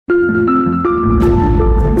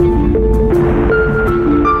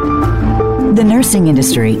nursing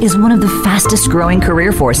industry is one of the fastest growing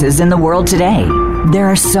career forces in the world today. There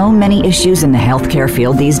are so many issues in the healthcare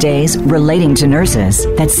field these days relating to nurses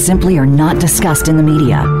that simply are not discussed in the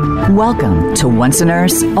media. Welcome to Once a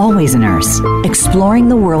Nurse, Always a Nurse, Exploring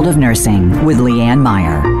the World of Nursing with Leanne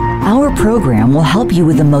Meyer. Our program will help you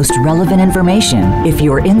with the most relevant information if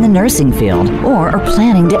you're in the nursing field or are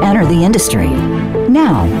planning to enter the industry.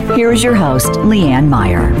 Now, here is your host, Leanne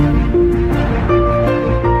Meyer.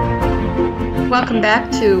 Welcome back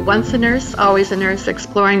to Once a Nurse, Always a Nurse,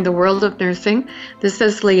 Exploring the World of Nursing. This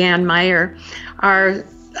is Leanne Meyer. Our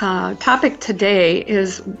topic today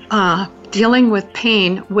is dealing with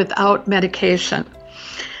pain without medication.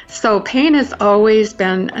 So pain has always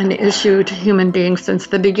been an issue to human beings since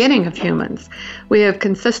the beginning of humans. We have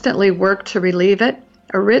consistently worked to relieve it,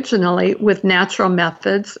 originally with natural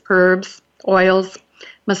methods, herbs, oils,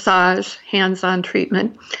 massage, hands-on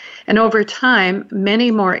treatment, and over time,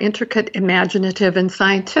 many more intricate, imaginative, and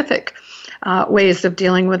scientific ways of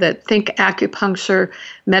dealing with it. Think acupuncture,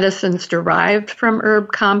 medicines derived from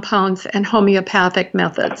herb compounds, and homeopathic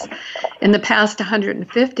methods. In the past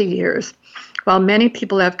 150 years, while many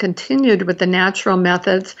people have continued with the natural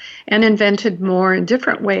methods and invented more and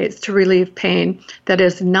different ways to relieve pain that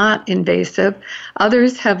is not invasive,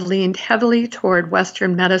 others have leaned heavily toward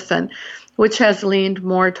Western medicine, which has leaned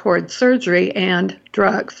more toward surgery and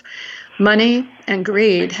drugs. Money and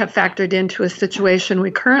greed have factored into a situation we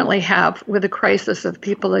currently have with a crisis of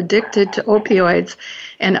people addicted to opioids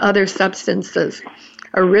and other substances,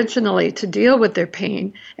 originally to deal with their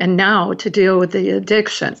pain and now to deal with the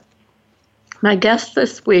addiction. My guests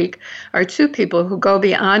this week are two people who go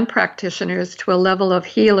beyond practitioners to a level of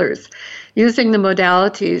healers, using the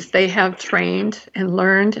modalities they have trained and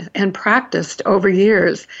learned and practiced over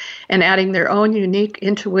years, and adding their own unique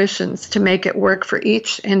intuitions to make it work for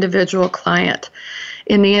each individual client.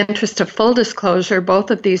 In the interest of full disclosure,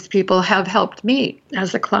 both of these people have helped me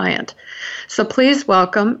as a client. So please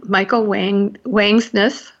welcome Michael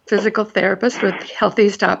Wangsness, physical therapist with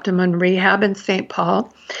Healthiest Optimum Rehab in St.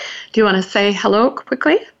 Paul. Do you want to say hello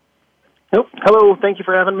quickly? Nope. Hello. Thank you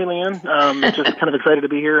for having me, Leanne. Just kind of excited to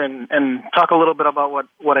be here and talk a little bit about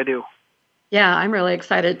what I do. Yeah, I'm really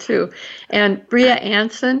excited too. And Bria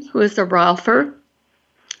Anson, who is a Rolfer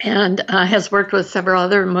and has worked with several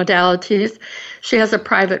other modalities. She has a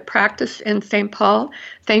private practice in St. Paul.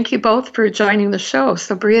 Thank you both for joining the show.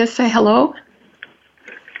 So Bria, say hello.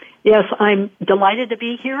 Yes, I'm delighted to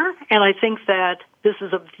be here, and I think that this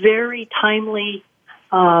is a very timely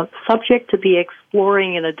subject to be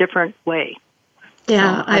exploring in a different way.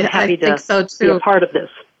 Yeah, I'm happy I think so too. Be a part of this.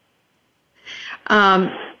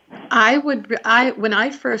 When I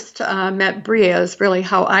first met Bria is really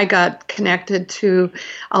how I got connected to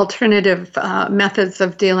alternative methods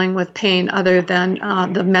of dealing with pain other than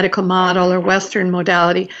the medical model or Western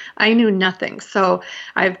modality. I knew nothing. So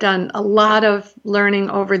I've done a lot of learning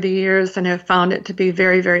over the years and have found it to be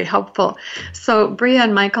very, very helpful. So Bria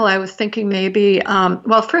and Michael, I was thinking maybe,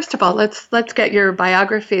 well, first of all, let's get your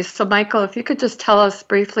biographies. So Michael, if you could just tell us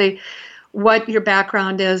briefly what your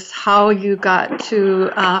background is, how you got to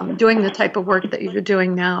doing the type of work that you're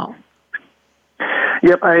doing now.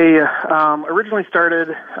 Yep, I originally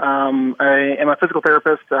started, I am a physical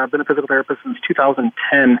therapist. I've been a physical therapist since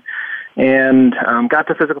 2010 and got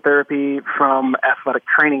to physical therapy from athletic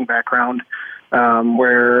training background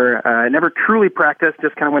where I never truly practiced,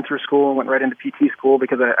 just kind of went through school and went right into PT school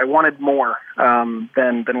because I wanted more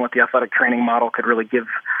than what the athletic training model could really give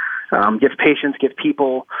patients, give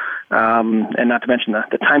people, and not to mention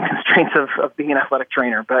the time constraints of being an athletic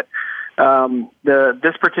trainer. But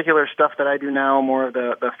this particular stuff that I do now, more of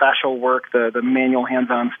the fascial work, the manual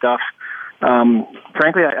hands-on stuff,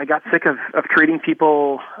 frankly, I got sick of treating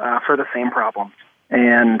people for the same problems.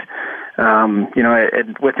 And,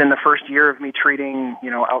 within the first year of me treating,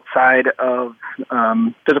 outside of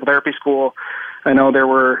physical therapy school, I know there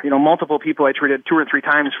were, multiple people I treated 2 or 3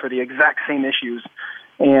 times for the exact same issues.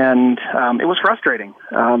 And it was frustrating.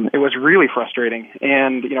 It was really frustrating.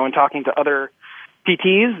 And, in talking to other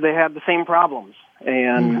PTs, they had the same problems.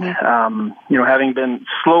 And, having been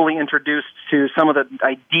slowly introduced to some of the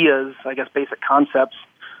ideas, I guess basic concepts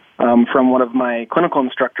from one of my clinical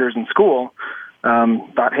instructors in school,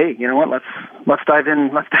 thought, hey, you know what, let's dive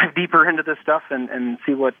deeper into this stuff and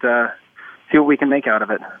see what we can make out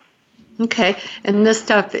of it. Okay. And this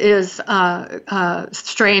stuff is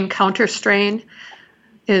strain, counter strain.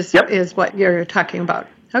 Is what you're talking about.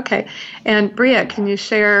 Okay. And Bria, can you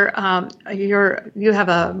share you have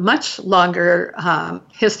a much longer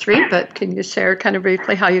history, but can you share kind of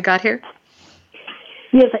briefly how you got here?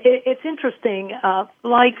 Yes, it's interesting.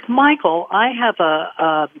 Like Michael, I have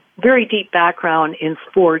a very deep background in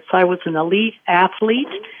sports. I was an elite athlete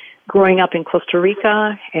growing up in Costa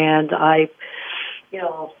Rica, and I,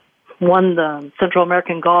 won the Central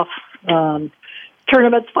American Golf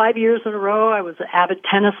tournaments 5 years in a row. I was an avid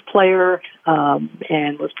tennis player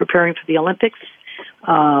and was preparing for the Olympics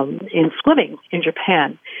in swimming in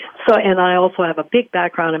Japan. So, and I also have a big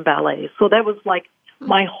background in ballet. So that was like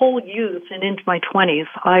my whole youth and into my 20s,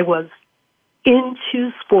 I was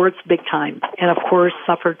into sports big time, and of course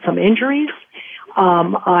suffered some injuries.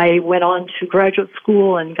 I went on to graduate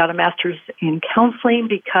school and got a master's in counseling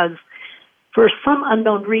because for some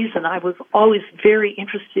unknown reason, I was always very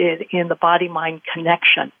interested in the body-mind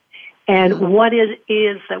connection and what it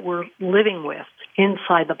is that we're living with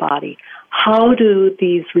inside the body. How do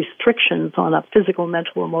these restrictions on a physical,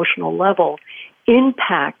 mental, emotional level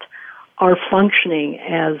impact our functioning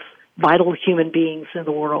as vital human beings in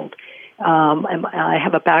the world? I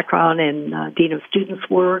have a background in Dean of Students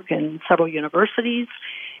work in several universities,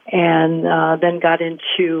 and then got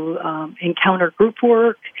into encounter group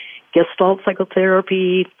work, Gestalt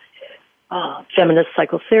psychotherapy, feminist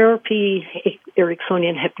psychotherapy,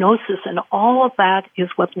 Ericksonian hypnosis, and all of that is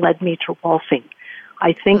what led me to Rolfing.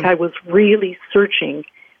 I think I was really searching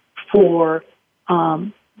for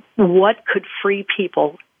what could free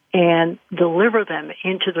people and deliver them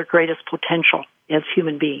into their greatest potential as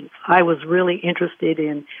human beings. I was really interested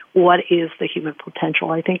in what is the human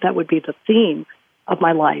potential. I think that would be the theme of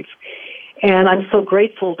my life. And I'm so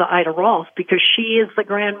grateful to Ida Rolf because she is the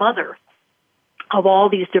grandmother of all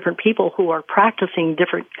these different people who are practicing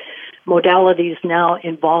different modalities now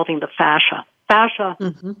involving the fascia. Fascia,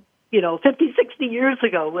 50, 60 years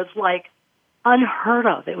ago was like unheard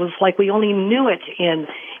of. It was like we only knew it in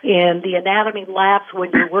the anatomy labs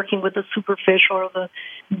when you're working with the superficial or the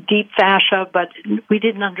deep fascia, but we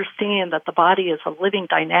didn't understand that the body is a living,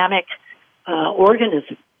 dynamic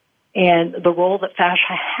organism, and the role that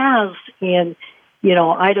fascia has in,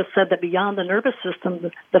 Ida said that beyond the nervous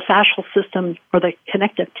system, the fascial system or the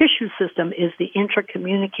connective tissue system is the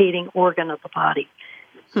intercommunicating organ of the body.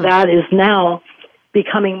 That is now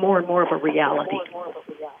becoming more and more of a reality.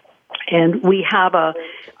 And we have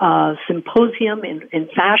a symposium in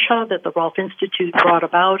fascia that the Rolf Institute brought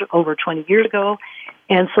about over 20 years ago.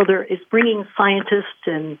 And so there is bringing scientists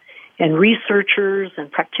and researchers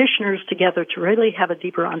and practitioners together to really have a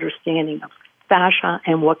deeper understanding of fascia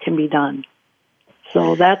and what can be done.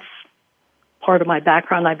 So that's part of my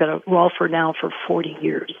background. I've been a Rolfer now for 40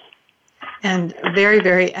 years. And very,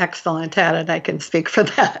 very excellent at it. I can speak for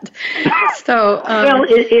that. So, well,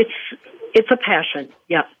 it's a passion.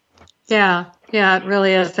 Yeah. Yeah, it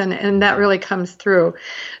really is, and that really comes through.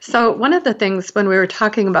 So one of the things when we were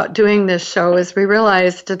talking about doing this show is we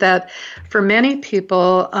realized that for many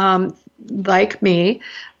people, like me,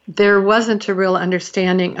 there wasn't a real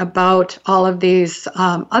understanding about all of these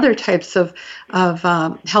other types of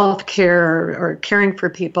health care or caring for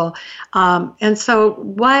people. And so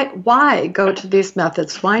why go to these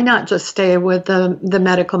methods? Why not just stay with the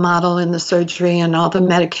medical model and the surgery and all the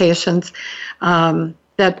medications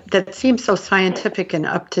that seems so scientific and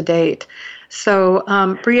up to date? So,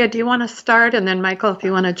 Bria, do you want to start, and then Michael, if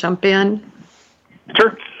you want to jump in?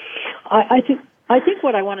 Sure. I think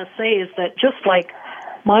what I want to say is that just like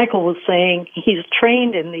Michael was saying, he's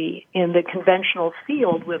trained in the conventional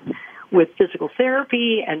field with physical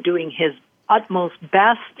therapy and doing his utmost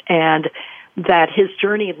best, and that his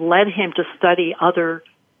journey led him to study other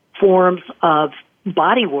forms of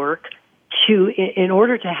body work in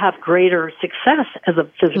order to have greater success as a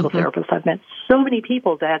physical therapist. I've met so many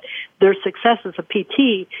people that their success as a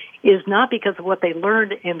PT is not because of what they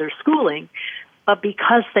learned in their schooling, but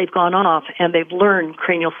because they've gone off and they've learned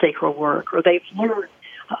craniosacral work, or they've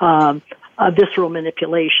learned visceral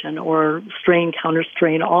manipulation or strain,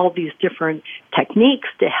 counter-strain, all these different techniques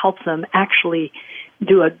to help them actually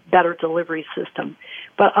do a better delivery system.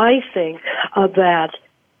 But I think that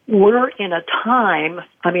we're in a time,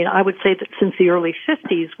 I would say that since the early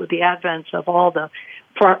 50s, with the advent of all the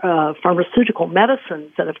pharmaceutical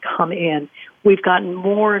medicines that have come in, we've gotten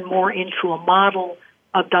more and more into a model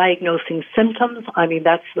of diagnosing symptoms.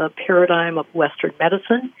 That's the paradigm of Western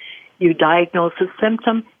medicine. You diagnose a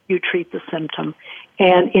symptom, you treat the symptom.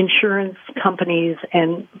 And insurance companies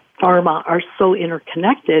and pharma are so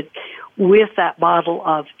interconnected with that model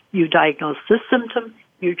of you diagnose this symptom,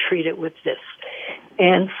 you treat it with this.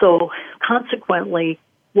 And so consequently,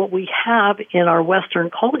 what we have in our Western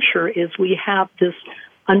culture is we have this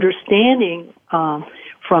understanding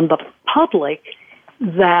from the public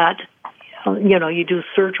that you do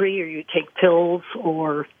surgery or you take pills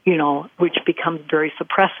or, which becomes very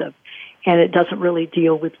suppressive, and it doesn't really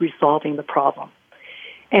deal with resolving the problem.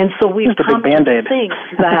 And so we've come to think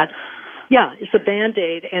that, it's a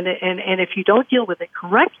Band-Aid, and if you don't deal with it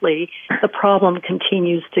correctly, the problem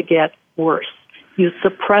continues to get worse. You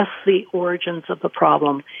suppress the origins of the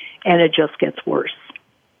problem, and it just gets worse.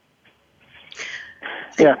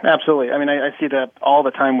 Yeah, absolutely. I mean, I see that all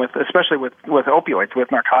the time especially with opioids,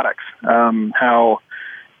 with narcotics, how,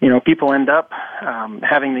 people end up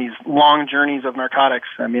having these long journeys of narcotics.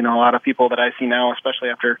 I mean, a lot of people that I see now, especially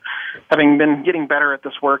after having been getting better at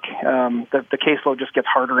this work, the caseload just gets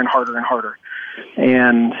harder and harder and harder.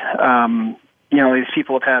 And, these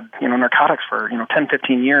people have had, narcotics for, 10,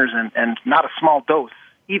 15 years and not a small dose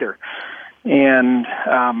either. And,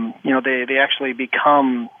 they actually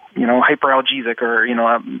become, hyperalgesic or,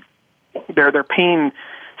 their pain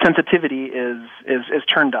sensitivity is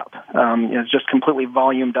turned up, is just completely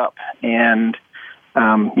volumed up. And,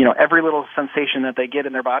 every little sensation that they get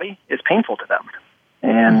in their body is painful to them.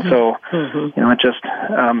 And so, it just,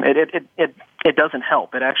 it doesn't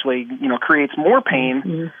help. It actually, creates more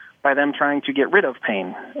pain by them trying to get rid of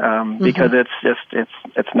pain, because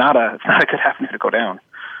it's not a good avenue to go down.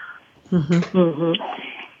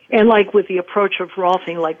 And like with the approach of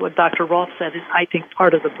Rolfing, like what Dr. Rolf said, is I think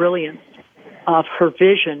part of the brilliance of her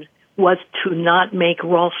vision was to not make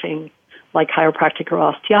Rolfing, like chiropractic or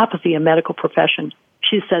osteopathy, a medical profession.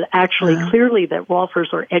 She said actually clearly that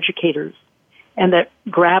Rolfers are educators and that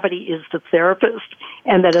gravity is the therapist,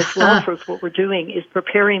 and that as Rolfers what we're doing is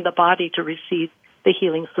preparing the body to receive the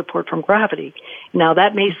healing support from gravity. Now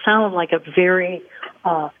that may sound like a very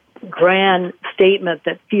grand statement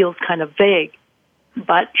that feels kind of vague,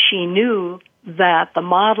 but she knew that the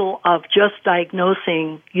model of just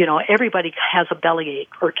diagnosing, everybody has a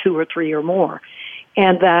bellyache or 2 or 3 or more,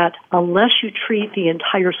 and that unless you treat the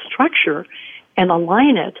entire structure and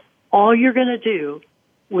align it, all you're going to do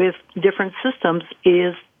with different systems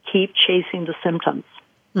is keep chasing the symptoms.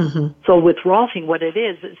 So with Rolfing, what it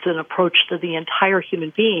is, it's an approach to the entire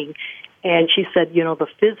human being. And she said, the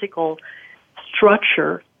physical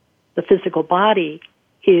structure, the physical body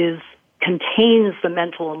contains the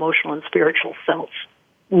mental, emotional, and spiritual self.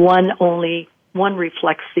 One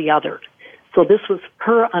reflects the other. So this was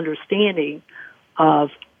her understanding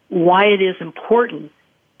of why it is important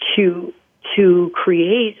to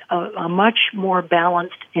create a much more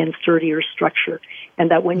balanced and sturdier structure. And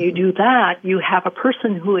that when you do that, you have a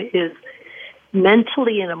person who is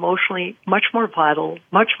mentally and emotionally much more vital,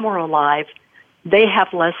 much more alive. They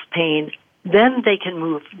have less pain. Then they can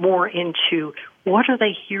move more into what are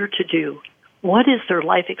they here to do? What is their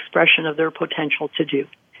life expression of their potential to do?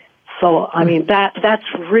 So, I mean, that's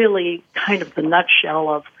really kind of the nutshell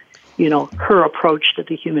of, her approach to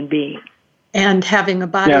the human being. And having a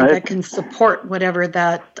body that can support whatever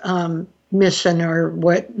that mission or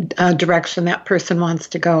what direction that person wants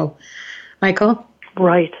to go. Michael?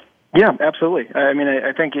 Right. Yeah, absolutely. I mean,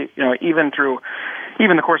 I think, even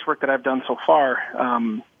the coursework that I've done so far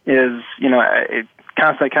is, it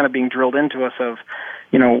constantly kind of being drilled into us of,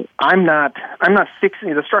 I'm not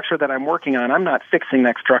fixing the structure that I'm working on. I'm not fixing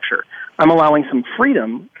that structure. I'm allowing some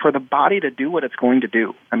freedom for the body to do what it's going to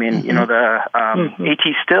do. I mean,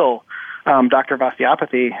 A.T. Still, doctor of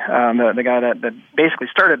osteopathy, the guy that basically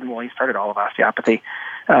he started all of osteopathy.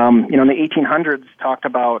 In the 1800s talked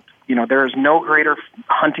about, there is no greater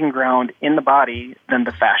hunting ground in the body than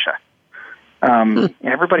the fascia.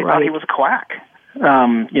 Everybody thought he was a quack.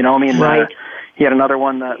 He had another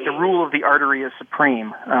one, the rule of the artery is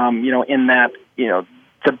supreme, in that,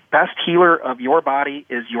 the best healer of your body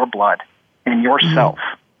is your blood and yourself.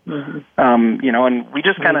 And we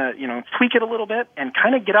just kind of, tweak it a little bit and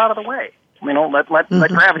kind of get out of the way. Let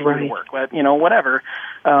gravity do the work, whatever.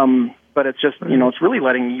 But it's just, it's really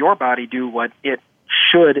letting your body do what it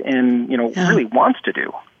should and, really wants to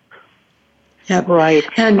do. Yep. Right.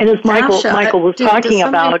 And as Michael was talking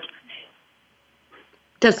about...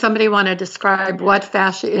 Does somebody want to describe what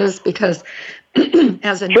fascia is? Because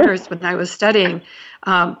as a nurse, when I was studying,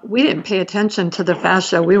 we didn't pay attention to the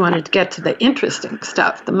fascia. We wanted to get to the interesting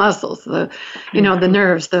stuff, the muscles, the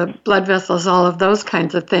nerves, the blood vessels, all of those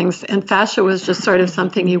kinds of things. And fascia was just sort of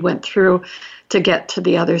something you went through to get to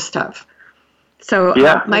the other stuff. So,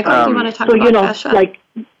 Michael, do you want to talk about fascia?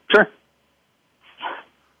 Sure.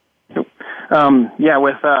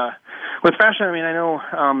 With fascia, I mean, I know,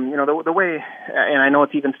 the way, and I know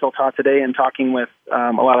it's even still taught today in talking with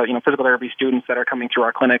a lot of, physical therapy students that are coming through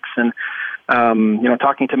our clinics. And,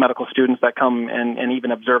 talking to medical students that come and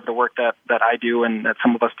even observe the work that I do and that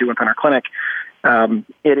some of us do in our clinic,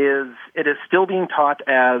 it is still being taught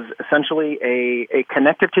as essentially a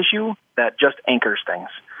connective tissue that just anchors things.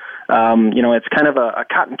 It's kind of a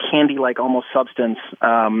cotton candy-like almost substance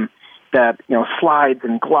that slides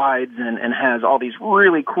and glides and has all these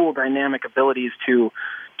really cool dynamic abilities to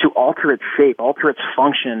alter its shape, alter its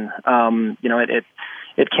function.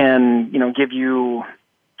 It can give you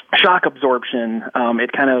shock absorption.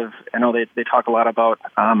 It kind of, I know they talk a lot about,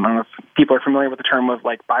 I don't know if people are familiar with the term of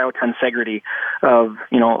like biotensegrity, of,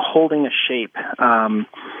 holding a shape. And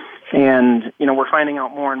we're finding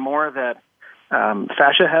out more and more that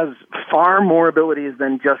fascia has far more abilities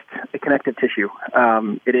than just a connective tissue.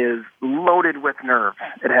 It is loaded with nerve.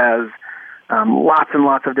 It has lots and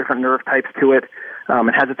lots of different nerve types to it.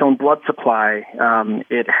 It has its own blood supply.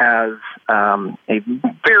 It has a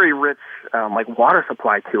very rich water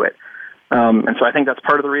supply to it. And so I think that's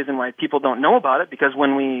part of the reason why people don't know about it, because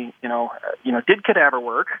when we did cadaver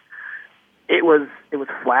work, it was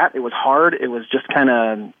flat, it was hard, it was just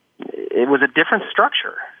it was a different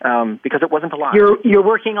structure because it wasn't alive. You're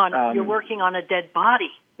working on a dead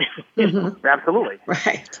body. Mm-hmm. Absolutely.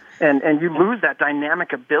 Right. And you lose that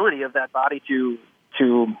dynamic ability of that body to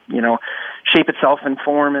shape itself and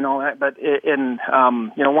form and all that. But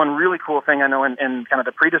one really cool thing I know in kind of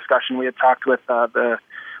the pre-discussion, we had talked with a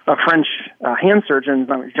French hand surgeon,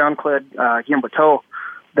 Jean-Claude Guillemboteau,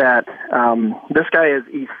 that this guy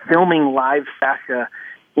he's filming live fascia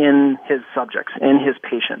in his subjects, in his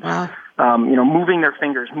patients. Wow. Moving their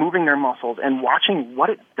fingers, moving their muscles, and watching what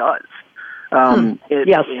it does.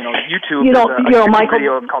 Yes. YouTube, there's a Michael,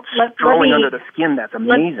 video called Strolling Under the Skin that's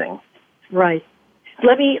amazing. Right.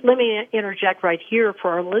 Let me interject right here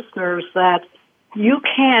for our listeners that you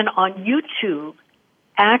can, on YouTube,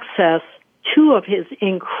 access two of his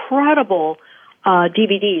incredible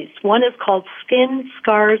DVDs. One is called Skin,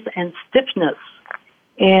 Scars, and Stiffness,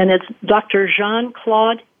 and it's Dr.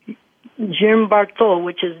 Jean-Claude Guillemboteau,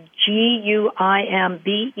 which is Guimberteau.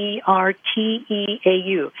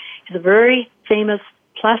 He's a very famous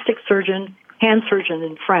plastic surgeon, hand surgeon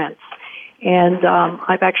in France, and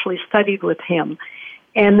I've actually studied with him.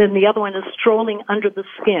 And then the other one is Strolling Under the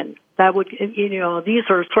Skin. That would, these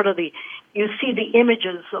are sort of you see the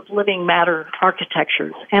images of living matter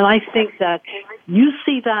architectures. And I think that you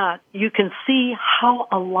see that, you can see how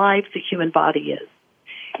alive the human body is.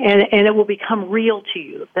 And it will become real to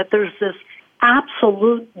you, that there's this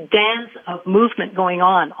absolute dance of movement going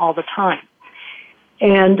on all the time.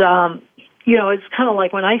 And, it's kind of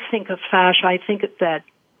like when I think of fascia, I think that,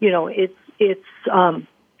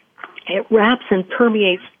 it wraps and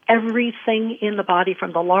permeates everything in the body,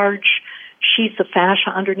 from the large sheets of fascia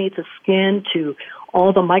underneath the skin to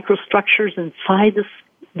all the microstructures inside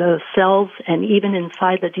the cells and even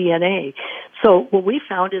inside the DNA. So what we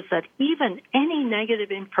found is that even any negative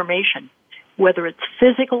information, whether it's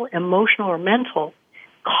physical, emotional, or mental,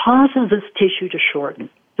 causes this tissue to shorten.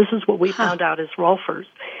 This is what we found out as Rolfers.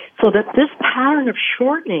 So that this pattern of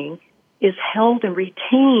shortening is held and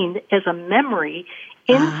retained as a memory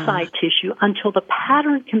inside tissue until the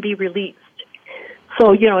pattern can be released.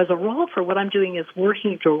 So, as a Rolfer, what I'm doing is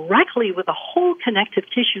working directly with the whole connective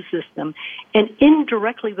tissue system and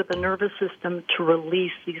indirectly with the nervous system to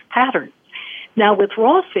release these patterns. Now, with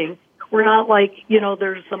Rolfing, we're not like,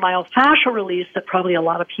 there's the myofascial release that probably a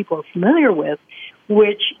lot of people are familiar with,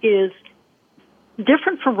 which is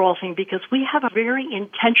different from Rolfing because we have a very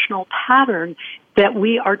intentional pattern that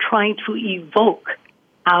we are trying to evoke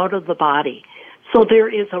out of the body. So there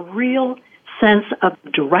is a real sense of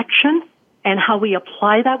direction, and how we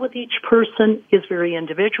apply that with each person is very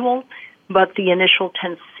individual, but the initial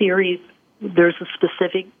 10 series, there's a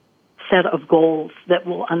specific set of goals that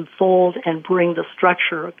will unfold and bring the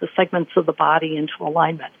structure of the segments of the body into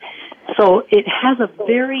alignment. So it has a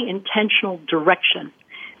very intentional direction.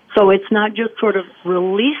 So it's not just sort of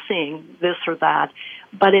releasing this or that,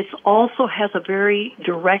 but it also has a very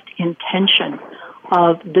direct intention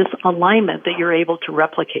of this alignment that you're able to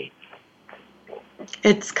replicate.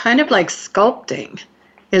 It's kind of like sculpting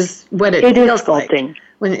is what it feels like.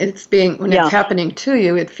 When it's happening to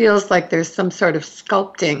you, it feels like there's some sort of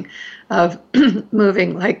sculpting of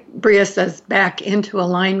moving, like Bria says, back into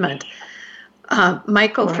alignment.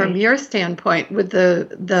 Michael, from your standpoint, with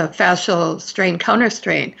the fascial strain, counter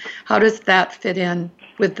strain, how does that fit in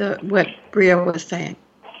with what Bria was saying?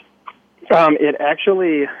 It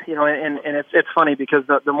actually, and it's funny because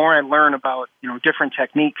the more I learn about, different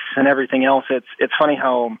techniques and everything else, it's funny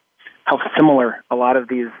how similar a lot of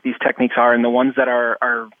these techniques are, and the ones that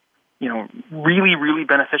are really, really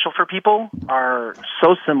beneficial for people are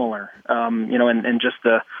so similar, and just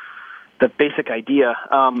the basic idea.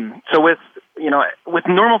 So with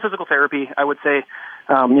normal physical therapy, I would say,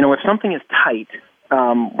 if something is tight,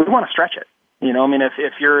 we want to stretch it.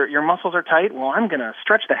 If your muscles are tight, well, I'm going to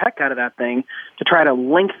stretch the heck out of that thing to try to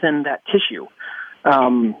lengthen that tissue.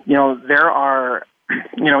 There are,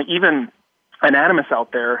 even anatomists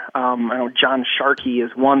out there. I know John Sharkey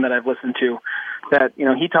is one that I've listened to that,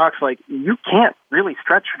 he talks like you can't really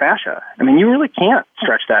stretch fascia. You really can't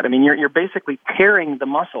stretch that. You're basically tearing the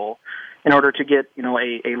muscle in order to get,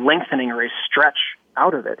 a lengthening or a stretch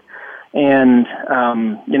out of it. And,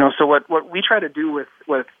 so what we try to do with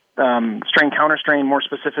strain counter strain, more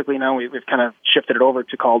specifically now we've kind of shifted it over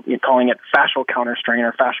to calling it fascial counter strain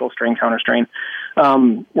or fascial strain counter strain.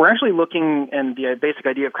 We're actually looking, and the basic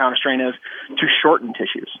idea of counter strain is to shorten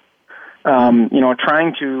tissues.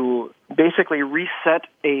 Trying to basically reset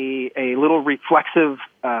a little reflexive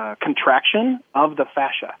contraction of the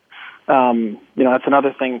fascia. That's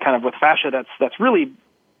another thing kind of with fascia that's really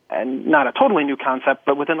not a totally new concept,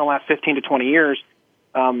 but within the last 15 to 20 years,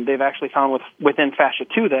 they've actually found within fascia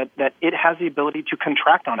too that it has the ability to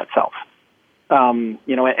contract on itself, and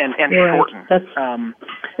shorten.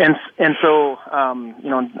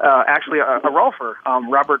 Actually a rolfer,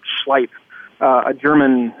 Robert Schleip, a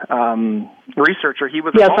German researcher. He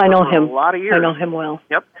was I know him. For a lot of years. I know him well.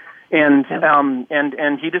 Yep. And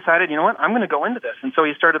he decided, I'm going to go into this, and so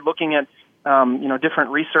he started looking at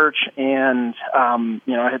different research, and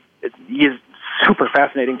he is super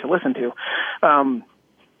fascinating to listen to. Our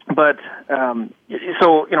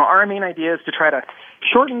main idea is to try to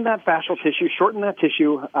shorten that fascial tissue,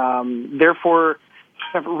 therefore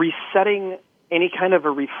resetting any kind of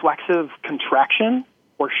a reflexive contraction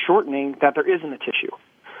or shortening that there is in the tissue.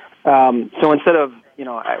 So instead of,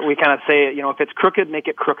 we kind of say, if it's crooked, make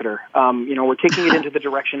it crookeder. We're taking it into the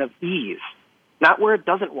direction of ease, not where it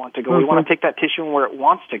doesn't want to go. Mm-hmm. We want to take that tissue where it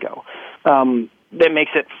wants to go. That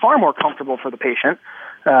makes it far more comfortable for the patient.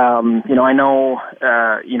 I know,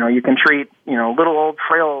 you can treat, little old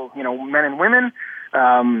frail, men and women.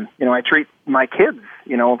 I treat my kids,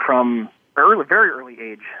 from very early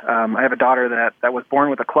age. I have a daughter that was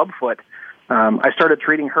born with a club foot. I started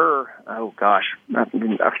treating her,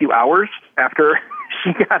 a few hours after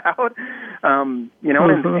she got out,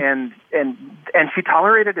 mm-hmm. and she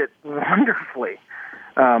tolerated it wonderfully.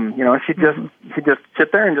 She'd just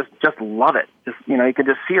sit there and just love it. You could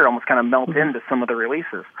just see her almost kind of melt into some of the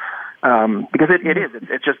releases, because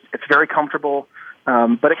it's very comfortable.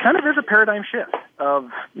 But it kind of is a paradigm shift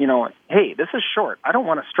of, hey, this is short. I don't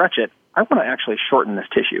want to stretch it. I want to actually shorten this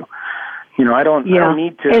tissue. I don't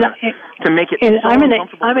need to make it. And so I'm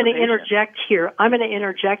going to interject here. I'm going to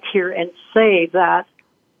interject here and say that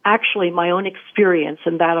actually my own experience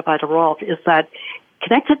and that of Ida Rolf is that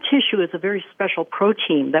connective tissue is a very special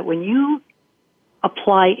protein that when you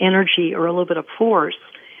apply energy or a little bit of force,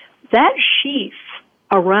 that sheath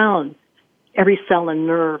around every cell and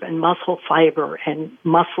nerve and muscle fiber and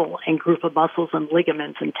muscle and group of muscles and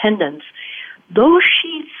ligaments and tendons, those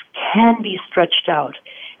sheaths can be stretched out.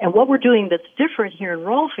 And what we're doing that's different here in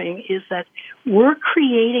Rolfing is that we're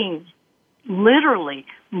creating literally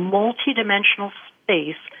multidimensional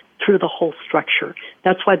space through the whole structure.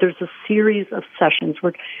 That's why there's a series of sessions.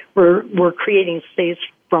 We're creating space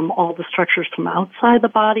from all the structures from outside the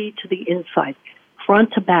body to the inside,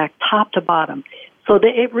 front to back, top to bottom. So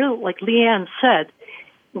it really, like Leanne said,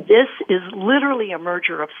 this is literally a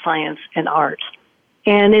merger of science and art.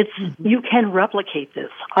 And you can replicate this.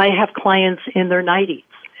 I have clients in their 90s.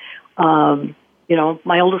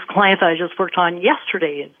 My oldest client that I just worked on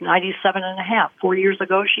yesterday is 97 and a half. 4 years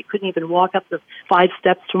ago, she couldn't even walk up the 5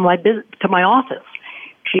 steps to my office.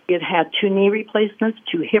 She had 2 knee replacements,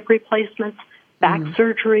 2 hip replacements, back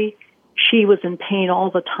surgery. She was in pain all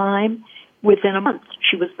the time. Within a month,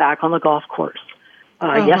 she was back on the golf course.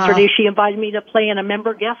 Yesterday, she invited me to play in a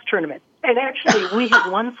member guest tournament. And actually, we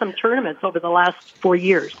have won some tournaments over the last 4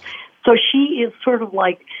 years. So she is sort of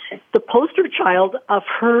like the poster child of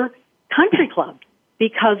her country club,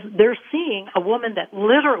 because they're seeing a woman that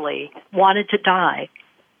literally wanted to die.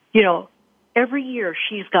 Every year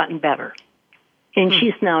she's gotten better. And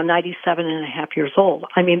she's now 97 and a half years old.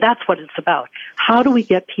 That's what it's about. How do we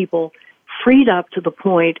get people freed up to the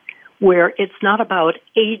point where it's not about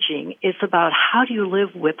aging, it's about how do you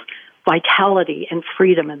live with vitality and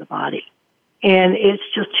freedom in the body. And it's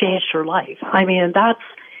just changed her life. That's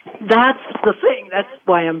the thing. That's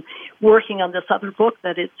why I'm working on this other book,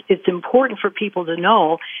 that it's important for people to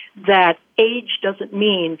know that age doesn't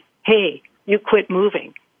mean, hey, you quit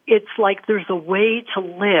moving. It's like there's a way to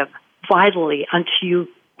live vitally until you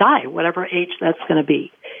die, whatever age that's going to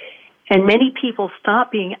be. And many people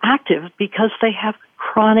stop being active because they have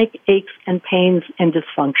chronic aches and pains and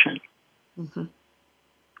dysfunction. Mm-hmm.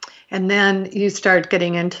 And then you start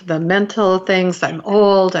getting into the mental things. I'm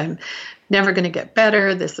old. I'm never going to get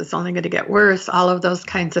better. This is only going to get worse. All of those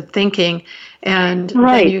kinds of thinking. And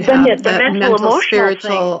then you have the mental,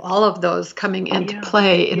 spiritual, all of those coming into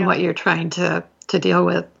play in what you're trying to deal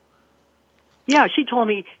with. Yeah, she told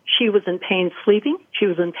me she was in pain sleeping. She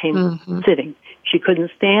was in pain sitting. She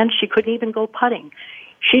couldn't stand. She couldn't even go putting.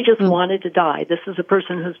 She just wanted to die. This is a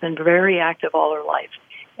person who's been very active all her life.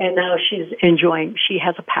 And now she's enjoying, she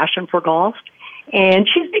has a passion for golf. And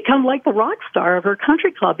she's become like the rock star of her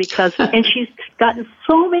country club and she's gotten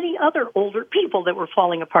so many other older people that were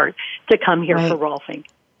falling apart to come here for golfing.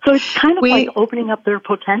 So it's kind of like opening up their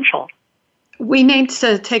potential. We need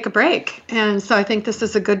to take a break. And so I think this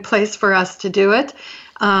is a good place for us to do it.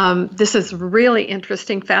 This is really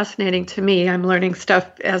interesting, fascinating to me. I'm learning stuff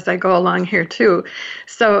as I go along here, too.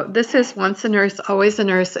 So this is Once a Nurse, Always a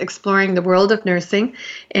Nurse, exploring the world of nursing.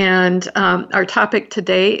 And our topic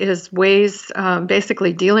today is ways,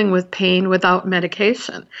 basically dealing with pain without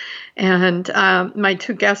medication. And my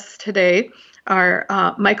two guests today are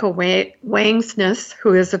Michael Wangsness,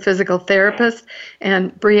 who is a physical therapist,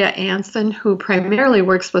 and Bria Anson, who primarily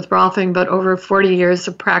works with Rolfing, but over 40 years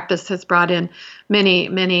of practice has brought in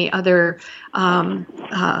many other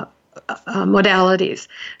modalities.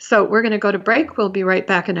 So we're going to go to break. We'll be right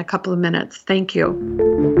back in a couple of minutes. Thank you.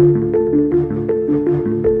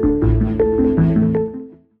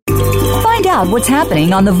 Find out what's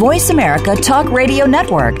happening on the Voice America Talk Radio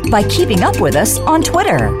Network by keeping up with us on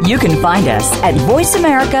Twitter. You can find us at Voice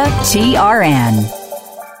America TRN.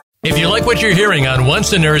 If you like what you're hearing on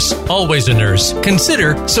Once a Nurse, Always a Nurse,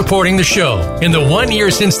 consider supporting the show. In the 1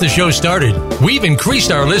 year since the show started, we've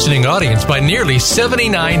increased our listening audience by nearly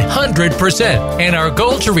 7,900%, and our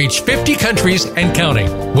goal to reach 50 countries and counting.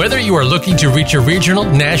 Whether you are looking to reach a regional,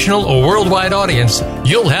 national, or worldwide audience,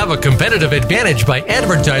 you'll have a competitive advantage by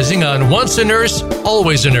advertising on Once a Nurse,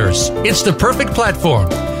 Always a Nurse. It's the perfect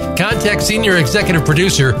platform. Contact Senior Executive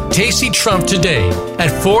Producer Tacey Trump today at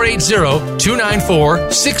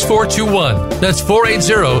 480-294-6421. That's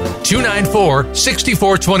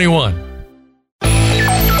 480-294-6421.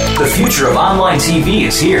 The future of online TV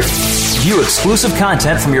is here. View exclusive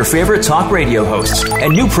content from your favorite talk radio hosts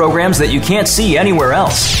and new programs that you can't see anywhere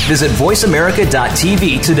else. Visit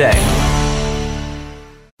voiceamerica.tv today.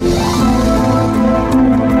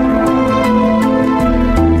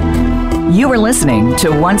 You are listening to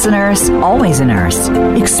Once a Nurse, Always a Nurse,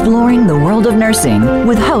 exploring the world of nursing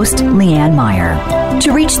with host Leanne Meyer.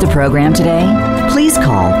 To reach the program today, please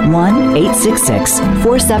call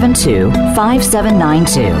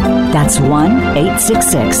 1-866-472-5792. That's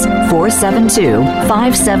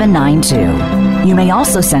 1-866-472-5792. You may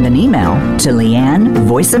also send an email to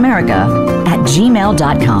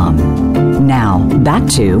leannevoiceamerica@gmail.com. Now, back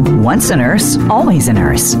to Once a Nurse, Always a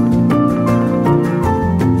Nurse.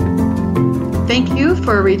 Thank you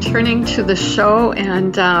for returning to the show,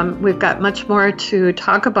 and we've got much more to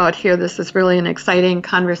talk about here. This is really an exciting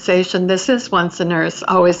conversation. This is Once a Nurse,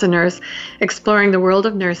 Always a Nurse, exploring the world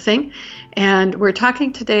of nursing, and we're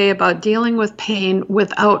talking today about dealing with pain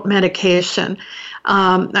without medication.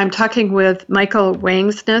 I'm talking with Michael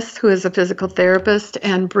Wangsness, who is a physical therapist,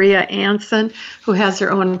 and Bria Anson, who has her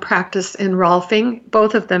own practice in Rolfing,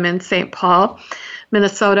 both of them in St. Paul,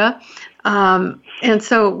 Minnesota. And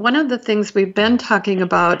so one of the things we've been talking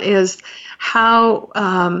about is how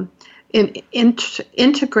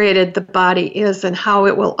integrated the body is and how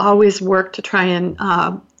it will always work to try and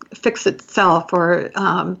fix itself or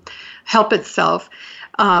help itself.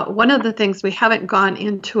 One of the things we haven't gone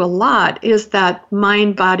into a lot is that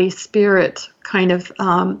mind-body-spirit kind of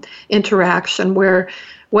interaction where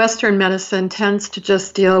Western medicine tends to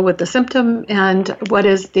just deal with the symptom and what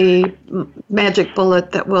is the magic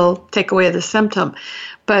bullet that will take away the symptom.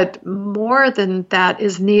 But more than that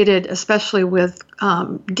is needed, especially with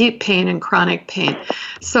deep pain and chronic pain.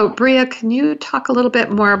 So, Bria, can you talk a little bit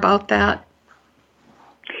more about that?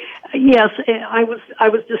 Yes, I was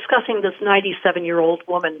discussing this 97-year-old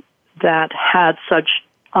woman that had such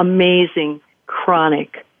amazing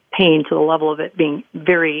chronic pain to the level of it being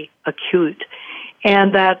very acute.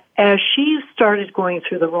 And that as she started going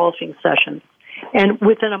through the Rolfing sessions, and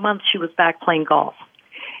within a month she was back playing golf.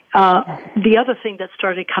 The other thing that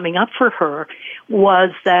started coming up for her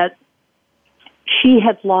was that she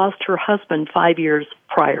had lost her husband 5 years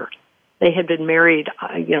prior. They had been married,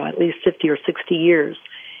 at least 50 or 60 years.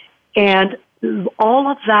 And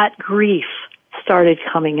all of that grief started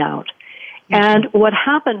coming out. Mm-hmm. And what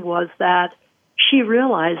happened was that she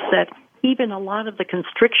realized that even a lot of the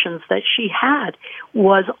constrictions that she had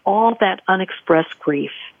was all that unexpressed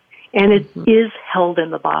grief, and it is held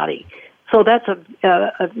in the body. So that's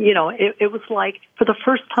it was like for the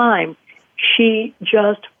first time, she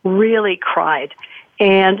just really cried,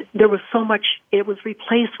 and there was so much. It was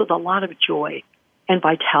replaced with a lot of joy and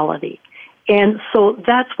vitality, and so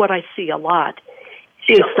that's what I see a lot.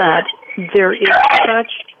 Is that there is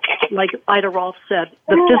such, like Ida Rolf said,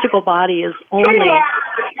 the physical body is only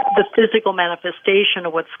the physical manifestation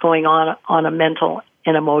of what's going on a mental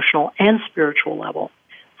and emotional and spiritual level.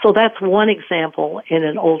 So that's one example in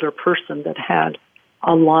an older person that had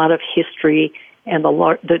a lot of history and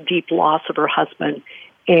the deep loss of her husband.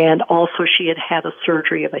 And also she had had a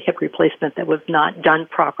surgery of a hip replacement that was not done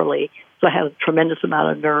properly, so had a tremendous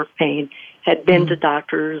amount of nerve pain, had been to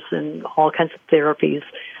doctors and all kinds of therapies.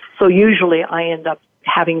 So usually I end up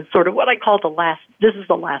having sort of what I call the last ditch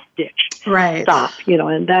stop,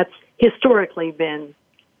 and that's historically been,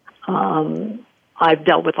 I've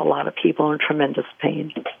dealt with a lot of people in tremendous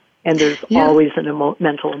pain, and there's always an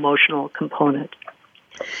mental, emotional component.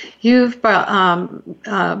 You've brought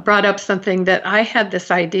up something that I had this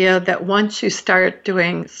idea that once you start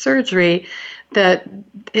doing surgery, that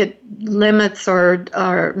it limits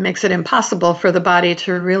or makes it impossible for the body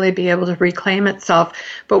to really be able to reclaim itself.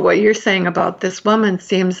 But what you're saying about this woman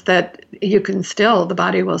seems that the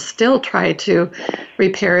body will still try to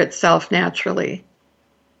repair itself naturally.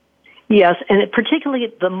 Yes, and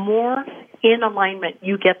particularly the more in alignment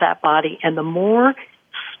you get that body and the more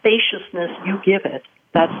spaciousness you give it,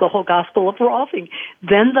 that's the whole gospel of Rolfing,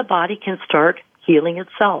 then the body can start healing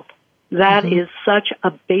itself. That is such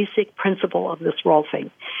a basic principle of this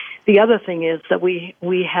Rolfing. The other thing is that we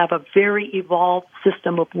have a very evolved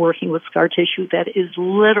system of working with scar tissue that is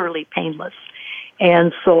literally painless.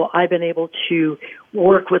 And so I've been able to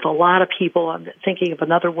work with a lot of people. I'm thinking of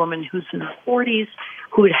another woman who's in her 40s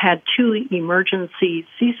who had 2 emergency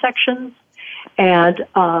C-sections, and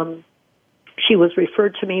she was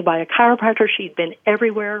referred to me by a chiropractor. She'd been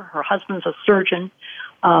everywhere. Her husband's a surgeon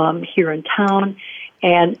here in town.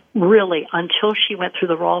 And really, until she went through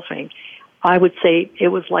the Rolfing, I would say it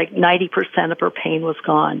was like 90% of her pain was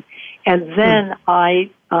gone. And then I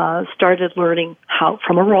started learning how,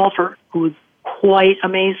 from a Rolfer who's quite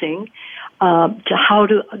amazing, to how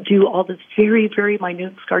to do all this very, very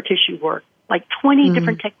minute scar tissue work, like 20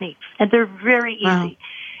 different techniques. And they're very easy. Wow.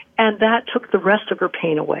 And that took the rest of her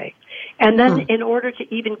pain away. And then in order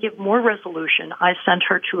to even give more resolution, I sent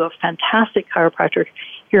her to a fantastic chiropractor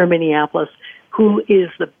here in Minneapolis who is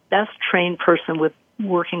the best trained person with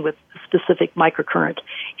working with specific microcurrent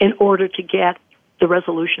in order to get the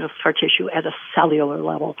resolution of scar tissue at a cellular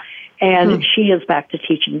level. And she is back to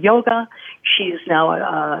teaching yoga. She's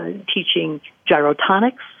now teaching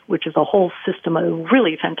gyrotonics, which is a whole system, a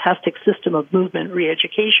really fantastic system of movement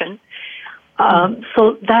re-education.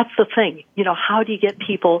 So that's the thing. How do you get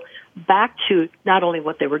people back to not only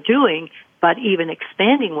what they were doing, but even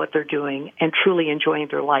expanding what they're doing and truly enjoying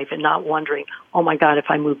their life and not wondering, oh my God, if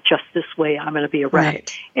I move just this way, I'm going to be a wreck.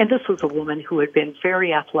 Right. And this was a woman who had been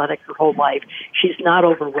very athletic her whole life. She's not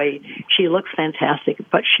overweight. She looks fantastic,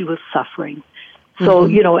 but she was suffering. So,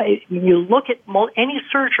 when you look at any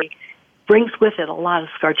surgery, brings with it a lot of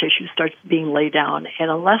scar tissue starts being laid down. And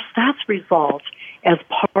unless that's resolved as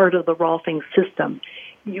part of the Rolfing system,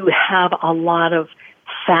 you have a lot of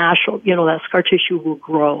fascial, that scar tissue will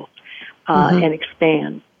grow. And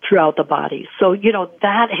expand throughout the body. So,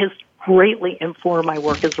 that has greatly informed my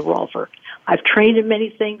work as a Rolfer. I've trained in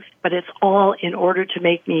many things, but it's all in order to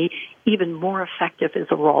make me even more effective as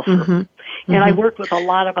a Rolfer. And I work with a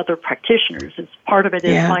lot of other practitioners. It's part of it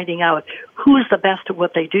is finding out who's the best at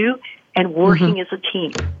what they do and working as a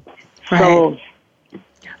team. Right. So,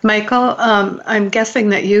 Michael, I'm guessing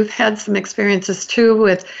that you've had some experiences too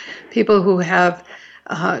with people who have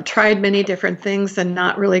tried many different things and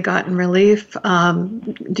not really gotten relief.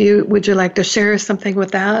 Would you like to share something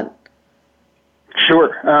with that?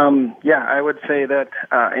 Sure. I would say that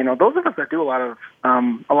those of us that do a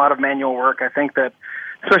lot of manual work, I think that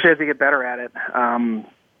especially as you get better at it,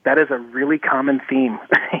 that is a really common theme.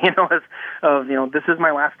 This is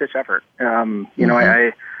my last ditch effort.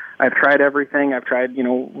 I've tried everything. I've tried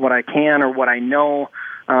what I can or what I know.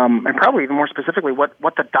 And probably even more specifically, what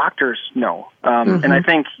the doctors know. And I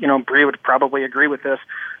think, Bree would probably agree with this.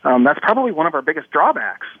 That's probably one of our biggest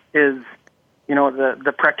drawbacks is,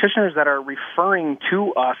 the practitioners that are referring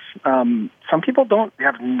to us, some people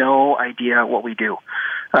have no idea what we do.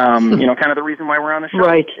 Kind of the reason why we're on the show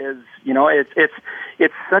is,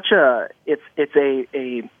 it's such a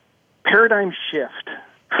paradigm shift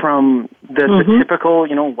from the typical,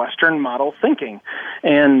 Western model thinking.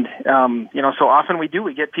 And, so often we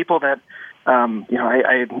get people that,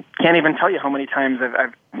 I can't even tell you how many times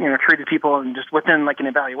I've treated people and just within like an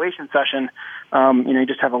evaluation session, you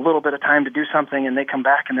just have a little bit of time to do something and they come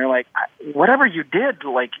back and they're like, whatever you did,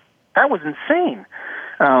 like, that was insane.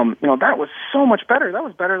 That was so much better. That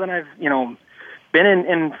was better than I've, been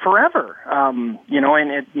in forever. And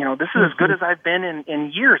this is as good as I've been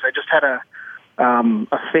in years. I just had a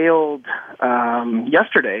failed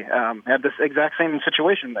yesterday. Had this exact same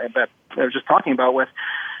situation that I was just talking about with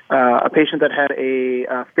a patient that had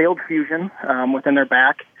a failed fusion within their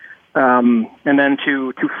back, and then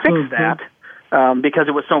to fix that, because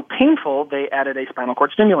it was so painful, they added a spinal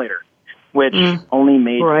cord stimulator, which only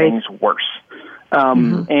made things worse.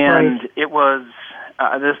 And it was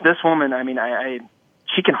this woman. I mean,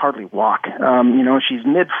 she can hardly walk. She's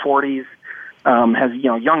mid-40s. Has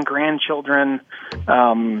young grandchildren,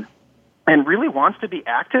 and really wants to be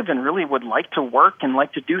active and really would like to work and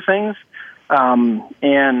like to do things,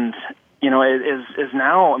 and is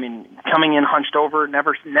now, I mean, coming in hunched over,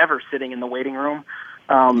 never sitting in the waiting room.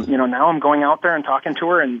 Now I'm going out there and talking to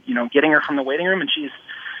her and getting her from the waiting room, and she's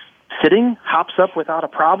sitting, hops up without a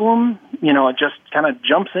problem. Just kind of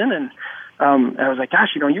jumps in, and I was like, gosh,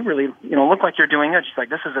 you really look like you're doing it. She's like,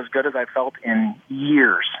 this is as good as I've felt in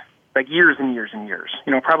years. Like years and years and years,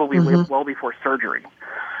 probably well before surgery.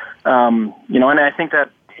 And I think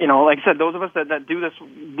that, like I said, those of us that do this,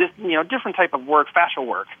 different type of work, fascial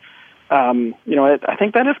work, I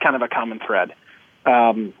think that is kind of a common thread.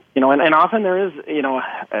 And often there is,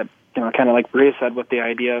 kind of like Bria said with the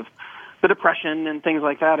idea of the depression and things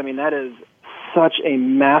like that. I mean, that is such a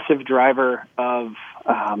massive driver of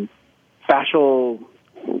fascial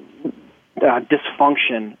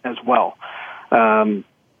dysfunction as well.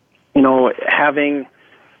 Having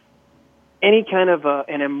any kind of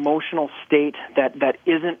an emotional state that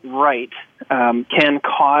isn't right can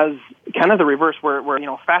cause kind of the reverse, where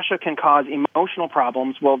fascia can cause emotional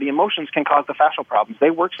problems. Well, the emotions can cause the fascial problems.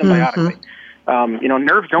 They work symbiotically.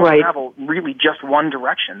 Nerves don't travel really just one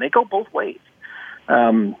direction. They go both ways.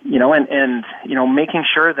 And making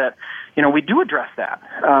sure that we do address that.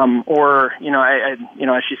 Or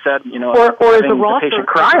as she said, or as a patient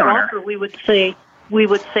cry on her. We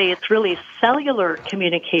would say it's really cellular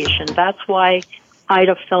communication. That's why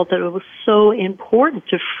Ida felt that it was so important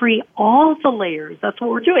to free all the layers. That's what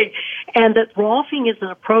we're doing. And that Rolfing is an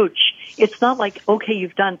approach. It's not like, okay,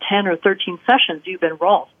 you've done 10 or 13 sessions, you've been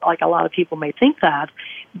Rolfed, like a lot of people may think that.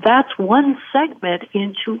 That's one segment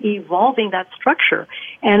into evolving that structure.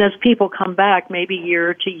 And as people come back, maybe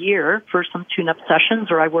year to year for some tune-up sessions,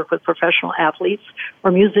 or I work with professional athletes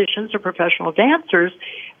or musicians or professional dancers,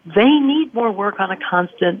 they need more work on a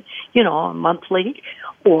constant, monthly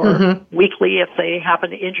or weekly if they happen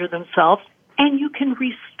to injure themselves, and you can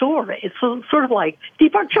restore it. It's sort of like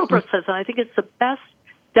Deepak Chopra says, and I think it's the best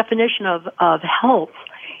definition of health,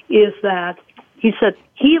 is that he said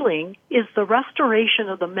healing is the restoration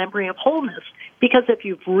of the memory of wholeness. Because if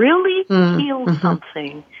you've really healed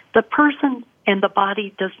something, the person and the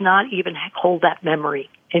body does not even hold that memory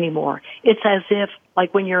anymore. It's as if,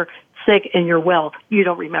 like when you're sick and you're well, you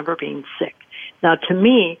don't remember being sick. Now, to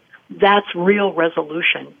me, that's real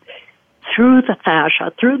resolution through the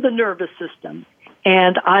fascia, through the nervous system.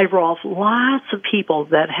 And I Rolf lots of people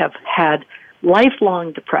that have had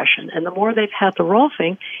lifelong depression, and the more they've had the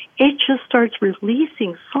Rolfing, it just starts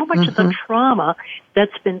releasing so much of the trauma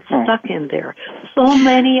that's been stuck in there. So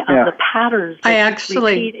many of the patterns that I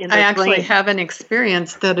actually brain. have an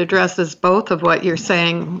experience that addresses both of what you're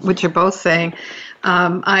saying, what you're both saying.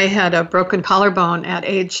 I had a broken collarbone at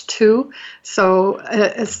age 2, so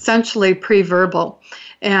essentially pre-verbal.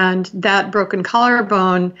 And that broken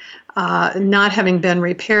collarbone, not having been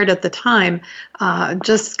repaired at the time,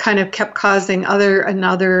 just kind of kept causing other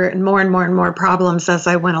and more problems as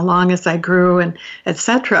I went along, as I grew, and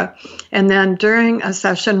etc. And then during a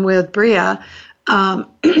session with Bria,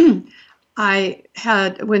 I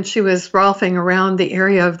had, when she was Rolfing around the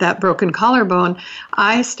area of that broken collarbone,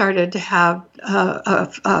 I started to have a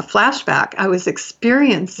flashback. I was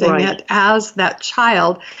experiencing it as that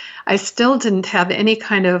child. I still didn't have any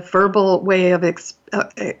kind of verbal way of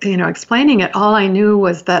explaining it. All I knew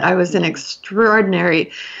was that I was in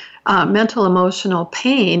extraordinary mental, emotional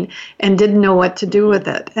pain and didn't know what to do with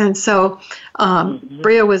it. And so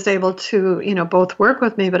Bria was able to, both work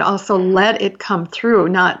with me, but also let it come through,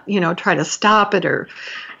 not, try to stop it or,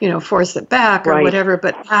 force it back or whatever,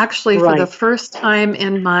 but actually for the first time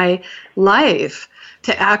in my life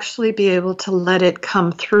to actually be able to let it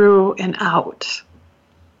come through and out.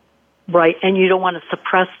 Right, and you don't want to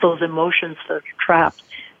suppress those emotions that are trapped.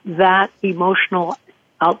 that emotional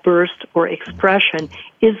outburst or expression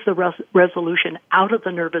is the resolution out of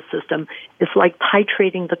the nervous system. It's like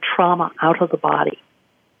titrating the trauma out of the body.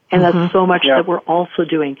 And that's so much that we're also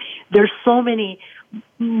doing. There's so many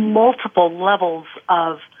multiple levels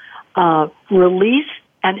of release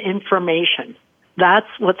and information. That's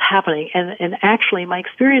what's happening. And actually, my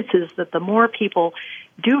experience is that the more people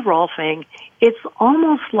do Rolfing, it's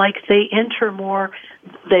almost like they enter more,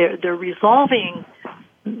 they're resolving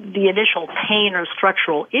the initial pain or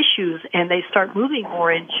structural issues, and they start moving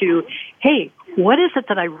more into, hey, what is it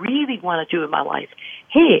that I really want to do in my life?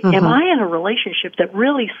 Hey, am I in a relationship that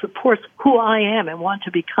really supports who I am and want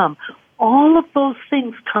to become? All of those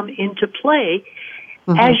things come into play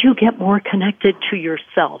as you get more connected to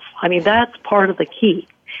yourself. I mean, that's part of the key.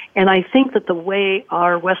 And I think that the way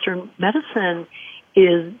our Western medicine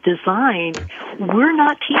is designed, we're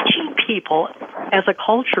not teaching people as a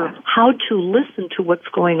culture how to listen to what's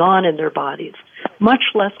going on in their bodies, much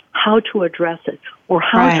less how to address it or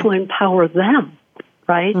how to empower them,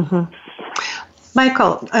 right?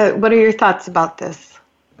 Michael, what are your thoughts about this?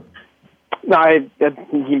 No,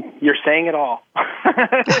 you're saying it all.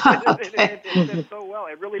 Okay. It's so well.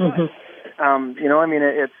 It really does.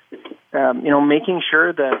 It's making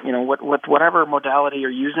sure that whatever modality you're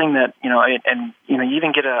using, that and you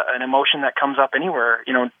even get an emotion that comes up anywhere.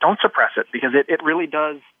 Don't suppress it, because it really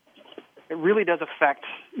does. It really does affect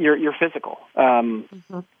your physical.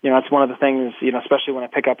 It's one of the things, especially when I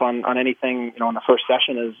pick up on anything, in the first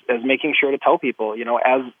session, is making sure to tell people,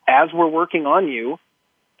 as we're working on you,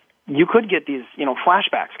 you could get these,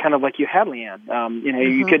 flashbacks, kind of like you had, Leanne.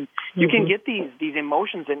 You can get these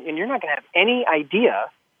emotions, and you're not going to have any idea.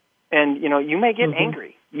 And you may get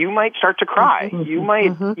angry. You might start to cry. You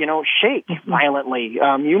might, shake violently.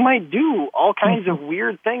 You might do all kinds of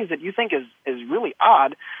weird things that you think is really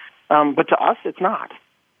odd, but to us, it's not.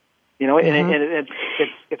 And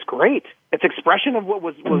it's great. It's expression of what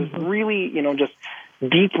was really, just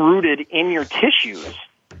deep rooted in your tissues.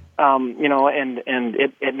 And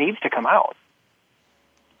it needs to come out.